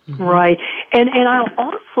 Right. And I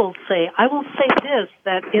will say this,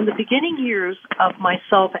 that in the beginning years of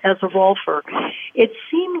myself as a Rolfer, it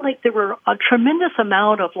seemed like there were a tremendous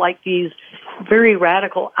amount of these very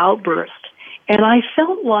radical outbursts. And I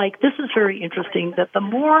felt like, this is very interesting, that the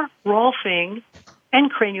more Rolfing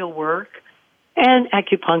and cranial work and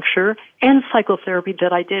acupuncture and psychotherapy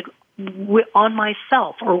that I did on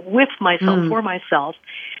myself or with myself, for myself,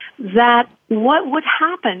 that what would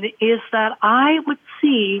happen is that I would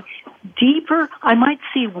see I might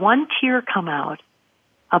see one tear come out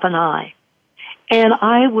of an eye, and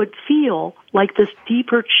I would feel like this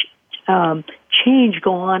deeper change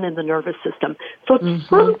go on in the nervous system. So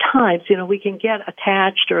sometimes, we can get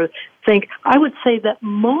attached or think, I would say that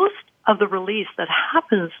most of the release that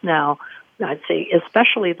happens now, I'd say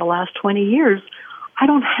especially the last 20 years, I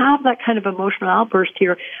don't have that kind of emotional outburst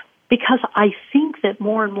here, because I think that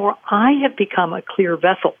more and more I have become a clear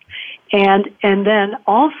vessel. And then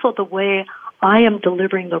also the way I am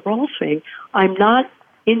delivering the Rolfing, I'm not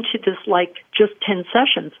into this just 10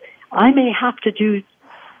 sessions. I may have to do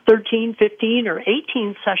 13, 15, or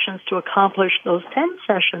 18 sessions to accomplish those 10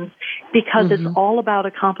 sessions, because it's all about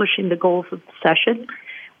accomplishing the goals of the session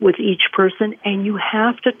with each person, and you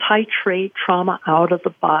have to titrate trauma out of the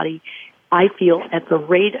body, I feel, at the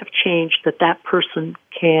rate of change that person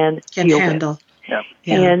can handle. Yeah.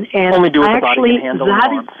 And only do what the body can handle.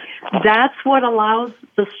 That's what allows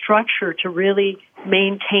the structure to really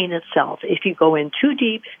maintain itself. If you go in too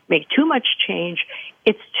deep, make too much change,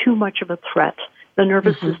 it's too much of a threat. The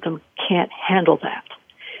nervous system can't handle that.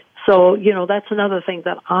 So, that's another thing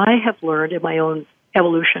that I have learned in my own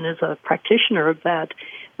evolution as a practitioner, that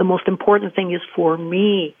the most important thing is for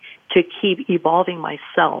me to keep evolving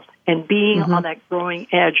myself and being on that growing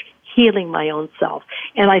edge, healing my own self.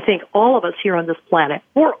 And I think all of us here on this planet,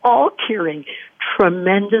 we're all carrying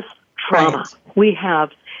tremendous trauma. Right. We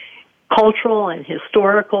have cultural and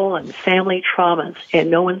historical and family traumas, and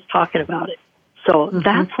no one's talking about it. So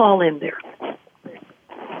that's all in there.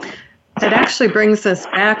 That actually brings us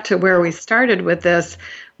back to where we started with this,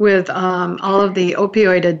 with all of the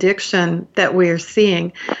opioid addiction that we're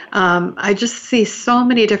seeing. I just see so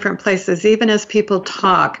many different places, even as people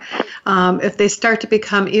talk. If they start to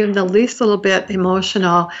become even the least little bit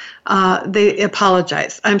emotional, they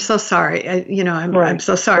apologize. I'm so sorry. I'm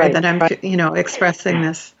so sorry that I'm expressing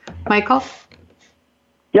this. Michael?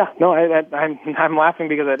 Yeah, no, I'm laughing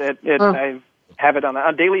because I have it on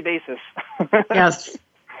a daily basis.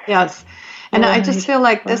 Yes. And I just feel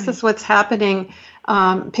like this is what's happening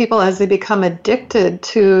people as they become addicted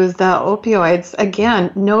to the opioids,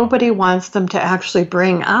 again, nobody wants them to actually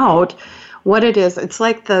bring out what it is. It's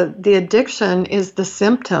like the addiction is the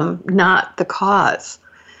symptom, not the cause.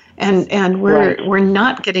 And we're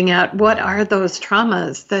not getting at what are those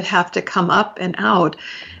traumas that have to come up and out,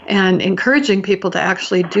 and encouraging people to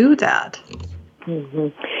actually do that. Mm-hmm.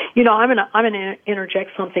 You know, I'm gonna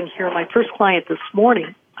interject something here. My first client this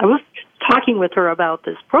morning, I was talking with her about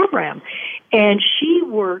this program, and she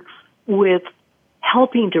works with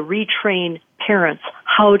helping to retrain parents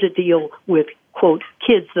how to deal with, quote,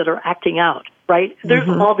 kids that are acting out, right? There's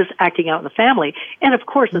all this acting out in the family, and of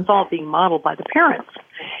course it's all being modeled by the parents.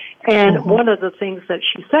 And one of the things that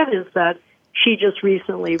she said is that she just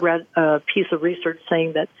recently read a piece of research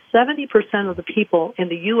saying that 70% of the people in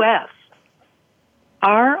the U.S.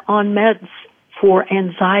 are on meds for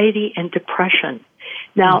anxiety and depression.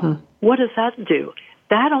 Now, what does that do?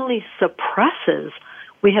 That only suppresses,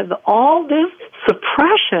 we have all this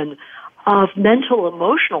suppression of mental,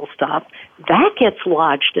 emotional stuff, that gets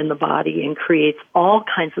lodged in the body and creates all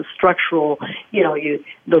kinds of structural,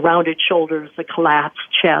 the rounded shoulders, the collapsed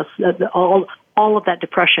chest, all of that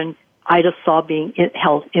depression I just saw being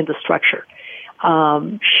held in the structure.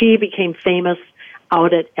 She became famous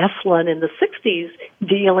out at Esalen in the 60s,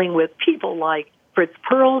 dealing with people like Fritz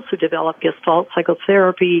Perls, who developed Gestalt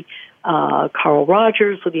psychotherapy, Carl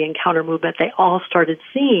Rogers with the Encounter movement. They all started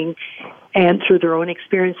seeing, and through their own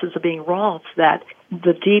experiences of being Rolfs, that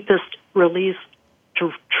the deepest release,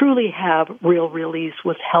 to truly have real release,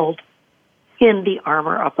 was held in the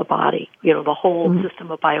armor of the body, the whole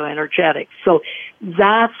system of bioenergetics. So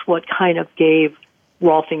that's what kind of gave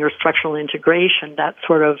Rolfinger structural integration that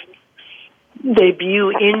sort of debut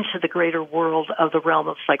into the greater world of the realm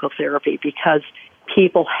of psychotherapy, because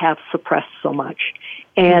people have suppressed so much.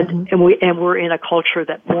 And we're in a culture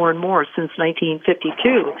that more and more since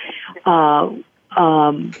 1952,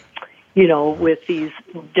 with these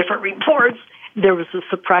different reports, there was a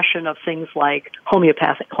suppression of things like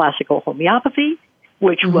homeopathic, classical homeopathy,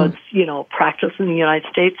 which was, practiced in the United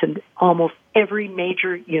States, and almost every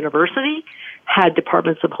major university had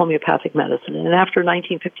departments of homeopathic medicine. And after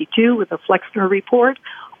 1952, with the Flexner report,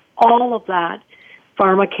 all of that,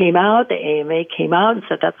 pharma came out, the AMA came out and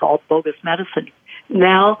said that's all bogus medicine.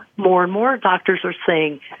 Now, more and more doctors are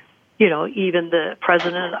saying, even the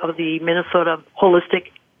president of the Minnesota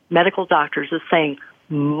Holistic Medical Doctors is saying,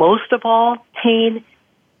 most of all, pain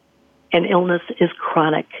and illness is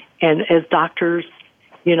chronic. And as doctors,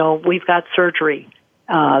 we've got surgery.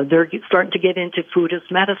 They're starting to get into food as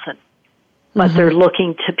medicine. But they're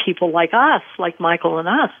looking to people like us, like Michael and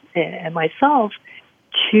us and myself,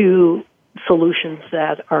 to solutions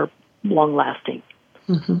that are long-lasting.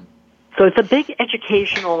 So it's a big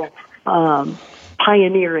educational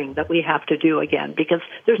pioneering that we have to do again, because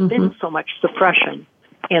there's been so much suppression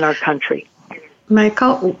in our country.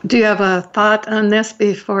 Michael, do you have a thought on this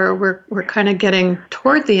before we're kind of getting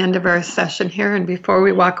toward the end of our session here? And before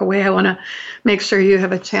we walk away, I want to make sure you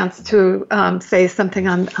have a chance to say something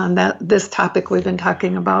on this topic we've been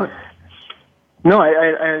talking about. No,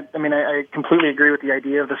 I completely agree with the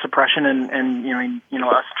idea of the suppression and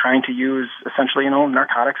us trying to use essentially,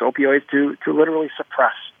 narcotics, opioids to literally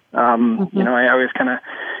suppress. I always kind of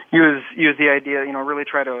use the idea, really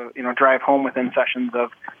try to, drive home within sessions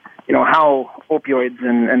of, how opioids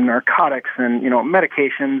and narcotics and,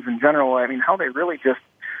 medications in general, how they really just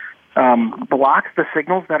block the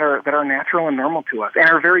signals that are natural and normal to us and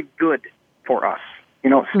are very good for us.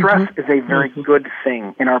 Stress is a very good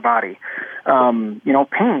thing in our body.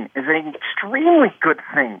 Pain is an extremely good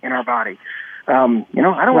thing in our body. I don't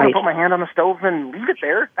want to put my hand on the stove and leave it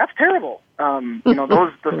there. That's terrible.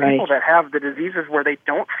 Those people that have the diseases where they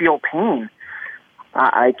don't feel pain,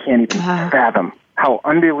 I can't even fathom how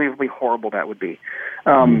unbelievably horrible that would be.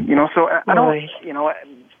 So I don't,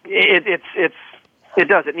 it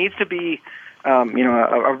does. It needs to be,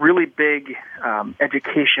 a really big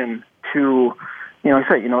education to, I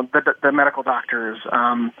say, the medical doctors,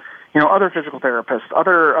 other physical therapists,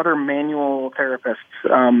 other manual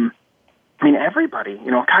therapists, everybody,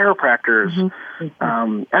 chiropractors,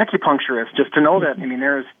 acupuncturists, just to know that,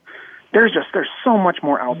 there's so much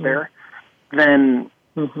more out there than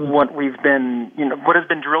what we've been, what has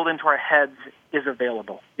been drilled into our heads is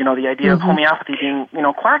available. The idea of homeopathy being,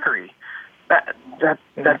 quackery. That's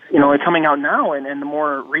it's coming out now, and the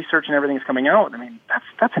more research and everything is coming out,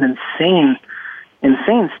 that's an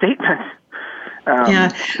insane statement.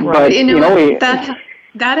 But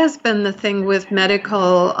that has been the thing with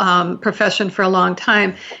medical profession for a long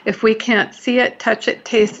time. If we can't see it, touch it,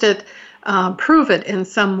 taste it, prove it in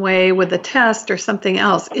some way with a test or something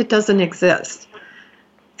else, it doesn't exist.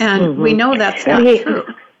 And we know that's not true.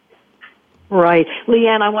 Right.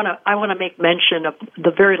 Leanne, I want to make mention of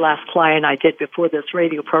the very last client I did before this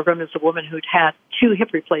radio program is a woman who'd had 2 hip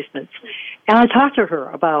replacements. And I talked to her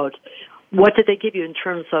about what did they give you in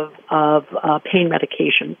terms of pain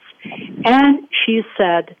medications. And she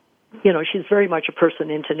said, you know, she's very much a person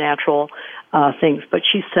into natural things, but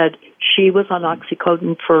she said she was on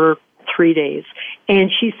oxycodone for 3 days.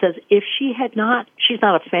 And she says if she had not, she's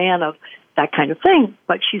not a fan of that kind of thing,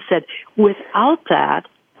 but she said without that,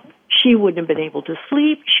 she wouldn't have been able to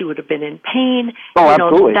sleep. She would have been in pain. Oh,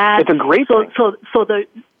 absolutely. It's a great thing. So the,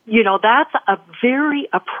 you know, that's a very,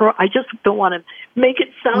 I just don't want to make it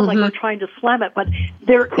sound like we're trying to slam it, but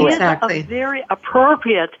there is a very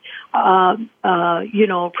appropriate, you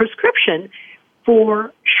know, prescription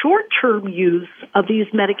for short-term use of these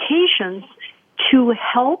medications to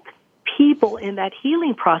help people in that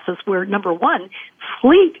healing process where, number one,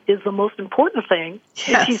 sleep is the most important thing,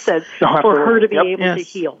 she said, for her to be able to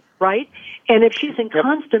heal, right? And if she's in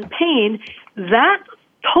constant pain, that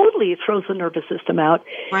totally throws the nervous system out.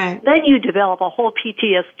 Right. Then you develop a whole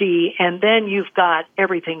PTSD, and then you've got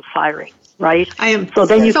everything firing, right? I am so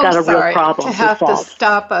then you've got a real problem to have to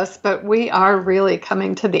stop us, but we are really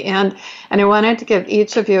coming to the end. And I wanted to give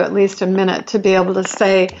each of you at least a minute to be able to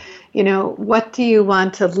say, you know, what do you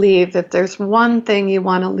want to leave? If there's one thing you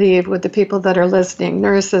want to leave with the people that are listening,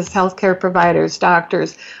 nurses, healthcare providers,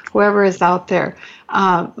 doctors, whoever is out there,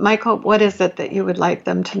 Michael, what is it that you would like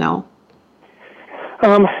them to know?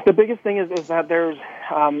 The biggest thing is that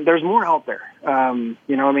there's more out there.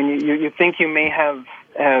 You know, I mean, you think you may have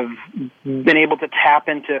been able to tap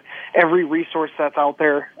into every resource that's out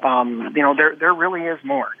there. You know, there really is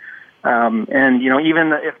more. And, you know,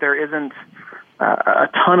 even if there isn't a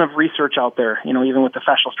ton of research out there, you know, even with the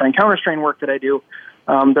fascial strain, counter strain work that I do,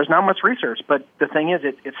 there's not much research, but the thing is,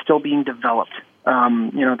 it's still being developed.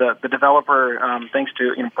 You know, the developer, thanks to,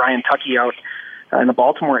 you know, Brian Tuckey out in the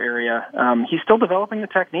Baltimore area, he's still developing the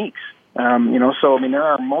techniques. You know, so, I mean, there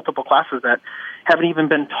are multiple classes that haven't even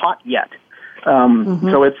been taught yet.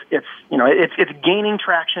 So it's, you know, it's gaining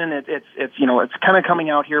traction. It's, you know, it's kind of coming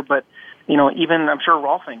out here, but, you know, even I'm sure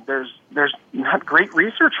Rolfing, there's not great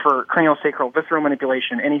research for craniosacral, visceral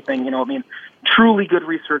manipulation, anything, you know, I mean, truly good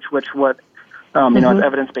research, which you know, it's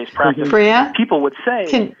evidence-based practice. Bria? People would say,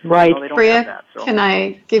 you know, they don't Bria, have that. So. Can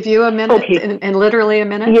I give you a minute, and literally a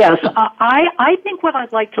minute? Yes. I think what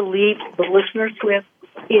I'd like to leave the listeners with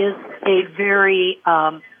is a very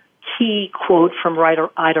key quote from writer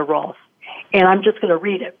Ida Rolf. And I'm just going to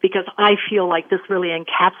read it because I feel like this really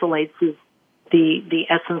encapsulates the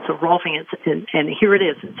essence of Rolfing. And here it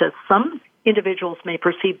is. It says, some individuals may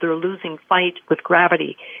perceive their losing fight with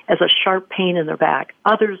gravity as a sharp pain in their back,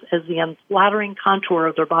 others as the unflattering contour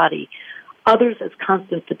of their body, others as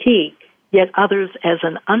constant fatigue, yet others as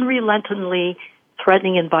an unrelentingly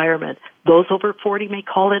threatening environment. Those over 40 may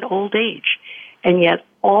call it old age. And yet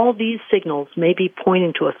all these signals may be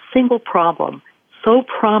pointing to a single problem so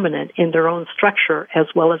prominent in their own structure as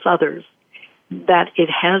well as others that it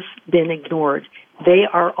has been ignored. They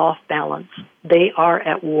are off balance. They are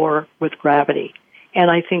at war with gravity.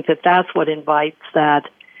 And I think that that's what invites that,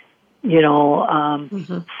 you know,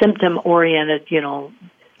 symptom-oriented, you know,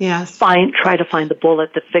 try to find the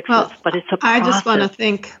bullet that fixes. But it's a process. I just want to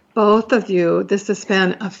thank both of you. This has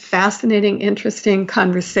been a fascinating, interesting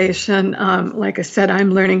conversation. Like I said,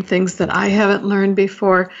 I'm learning things that I haven't learned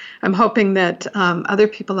before. I'm hoping that other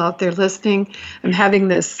people out there listening, I'm having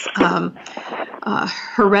this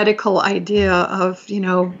heretical idea of, you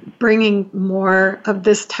know, bringing more of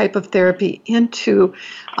this type of therapy into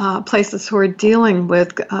places who are dealing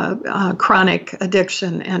with chronic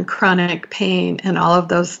addiction and chronic pain and all of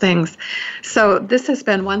those things. So this has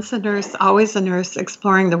been Once a Nurse, Always a Nurse,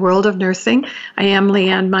 exploring the world of nursing. I am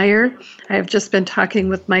Leanne Meyer. I have just been talking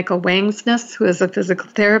with Michael Wangsness, who is a physical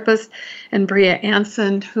therapist, and Bria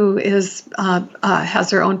Anson, who is has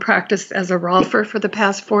her own practice as a Rolfer for the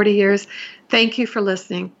past 40 years. Thank you for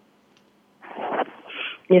listening.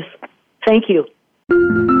 Yes, thank you.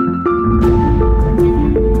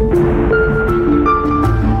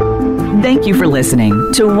 Thank you for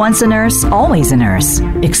listening to Once a Nurse, Always a Nurse,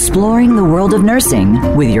 exploring the world of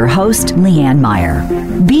nursing with your host, Leanne Meyer.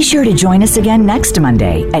 Be sure to join us again next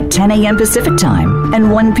Monday at 10 a.m. Pacific Time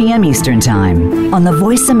and 1 p.m. Eastern Time on the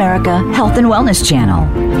Voice America Health and Wellness Channel.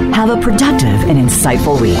 Have a productive and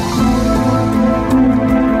insightful week.